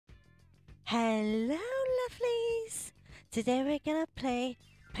Hello, lovelies! Today we're gonna play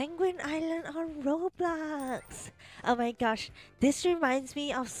Penguin Island on Roblox. Oh my gosh, this reminds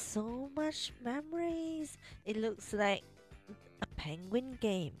me of so much memories. It looks like a penguin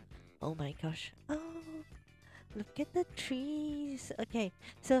game. Oh my gosh. Oh, look at the trees. Okay,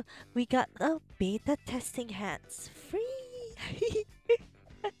 so we got a beta testing hats free.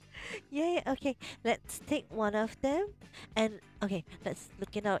 Yay, okay, let's take one of them. And okay, let's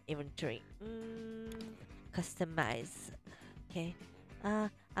look at our inventory. Customize. Okay.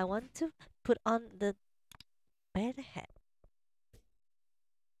 I want to put on the bear hat.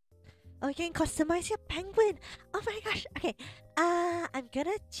 Oh, you can customize your penguin. Oh my gosh. Okay. I'm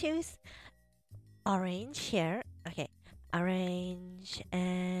gonna choose orange here. Okay. Orange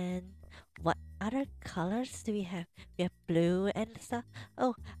and what other colors do we have? We have blue and stuff.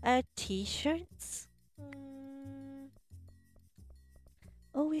 Oh, t-shirts. Mm,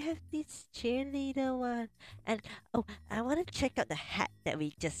 oh, we have this cheerleader one. And oh, I want to check out the hat that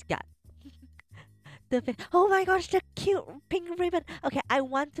we just got. Oh my gosh, the cute pink ribbon. Okay, I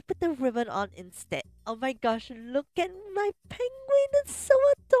want to put the ribbon on instead. Oh my gosh, look at my penguin. It's so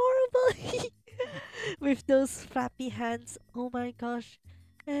adorable. With those flappy hands. Oh my gosh.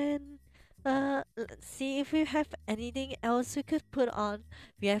 And let's see if we have anything else we could put on.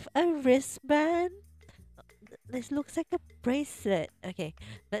 We have a wristband. This looks like a bracelet. Okay,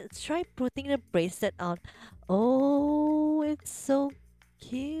 let's try putting the bracelet on. Oh, it's so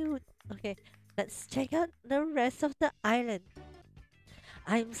cute. Okay, let's check out the rest of the island.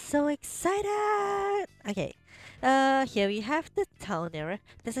 I'm so excited. Okay, here we have the town area.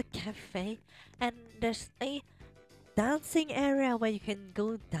 There's a cafe, and there's a dancing area where you can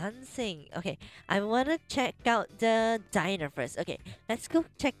go dancing. Okay, I wanna check out the diner first. Okay, let's go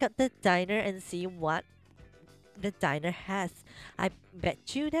check out the diner and see what the diner has. I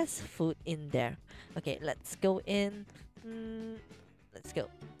bet you there's food in there. Okay, let's go in. Let's go.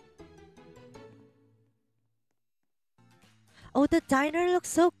 Oh, the diner looks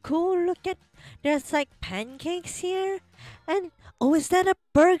so cool. Look at, there's like pancakes here. And, oh, is that a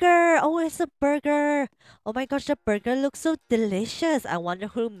burger? Oh, it's a burger. Oh my gosh, the burger looks so delicious. I wonder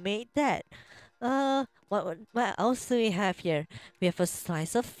who made that. What else do we have here? We have a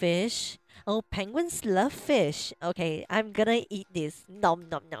slice of fish. Oh, penguins love fish. Okay, I'm gonna eat this. Nom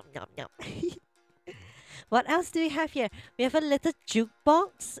nom nom nom nom. What else do we have here? We have a little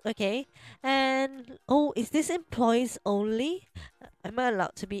jukebox. Okay, and oh, is this employees only? Am I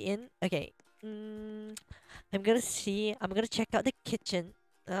allowed to be in? Okay. I'm gonna see. I'm gonna check out the kitchen.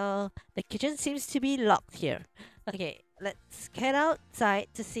 The kitchen seems to be locked here. Okay, let's get outside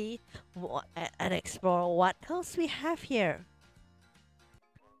to see and explore what else we have here.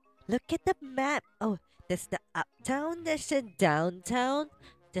 Look at the map. Oh, there's the uptown, there's the downtown,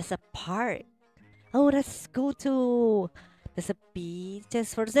 there's a park. Oh, that's cool too. There's a beach,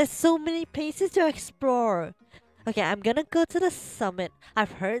 there's so many places to explore. Okay, I'm gonna go to the summit.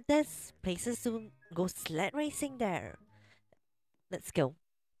 I've heard there's places to go sled racing there. Let's go.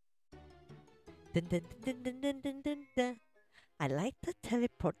 Dun, dun, dun, dun, dun, dun, dun, dun. I like the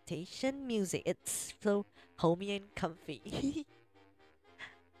teleportation music. It's so homey and comfy.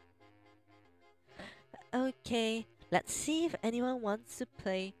 Okay, let's see if anyone wants to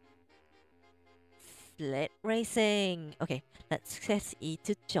play sled racing. Okay, let's press E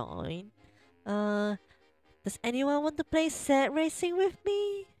to join. Does anyone want to play sled racing with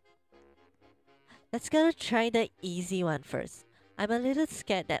me? Let's gonna try the easy one first. I'm a little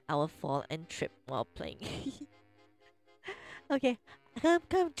scared that I will fall and trip while playing. Okay,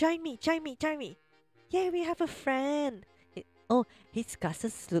 come, join me. Yeah, we have a friend. Oh, his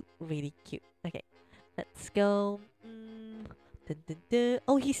glasses look really cute. Okay, let's go. Dun, dun, dun.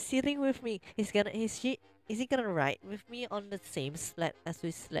 Oh, he's sitting with me. Is he gonna ride with me on the same sled as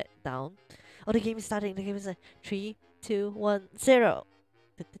we sled down? Oh, the game is starting. The game is 3, 2, 1, 0.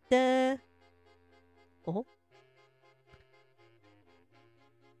 Da, da, da. Oh,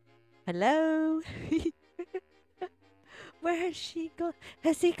 hello. Where has she gone?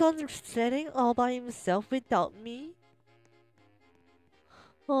 Has he gone sledding all by himself without me?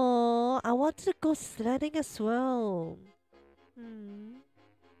 Oh, I want to go sledding as well.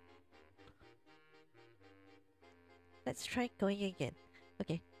 Let's try going again.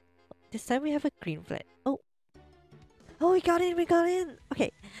 Okay. This time we have a green flag. Oh. Oh, we got in.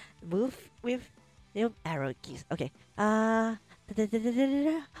 Okay. Move with the arrow keys. Okay. Oh,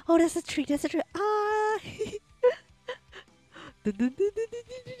 there's a tree. Ah.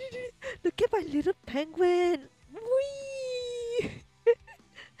 Look at my little penguin. Whee!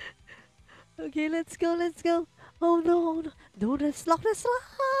 Okay, let's go. Oh no, let's lock.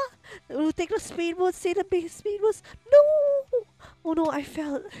 We'll take the speedboat. See the big speedboats. No! Oh no, I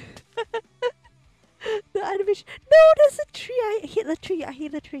fell. The animation. No, there's a tree. I hit the tree. I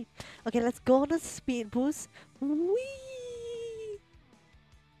hit the tree. Okay, let's go on the speed boost. Whee!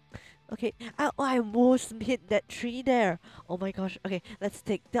 Okay, I almost hit that tree there. Oh my gosh. Okay, let's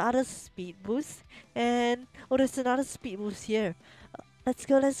take the other speed boost. And oh, there's another speed boost here. Let's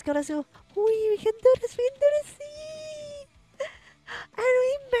go, let's go, let's go. Whee, we can do this. We can do this. And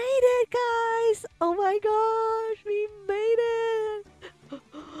we made it, guys. Oh my gosh, we made it.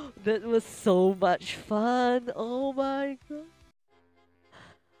 That was so much fun. Oh my god.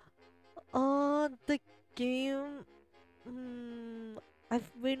 Oh, the game.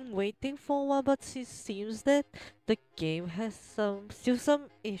 I've been waiting for a while, but it seems that the game has still some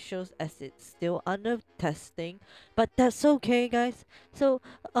issues as it's still under testing. But that's okay, guys. So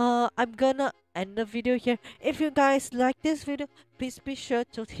I'm gonna end the video here. If you guys like this video, please be sure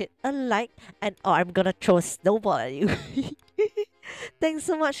to hit a like, and I'm gonna throw a snowball at you. Thanks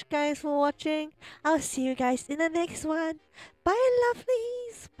so much, guys, for watching. I'll see you guys in the next one. Bye,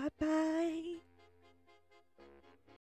 lovelies. Bye bye.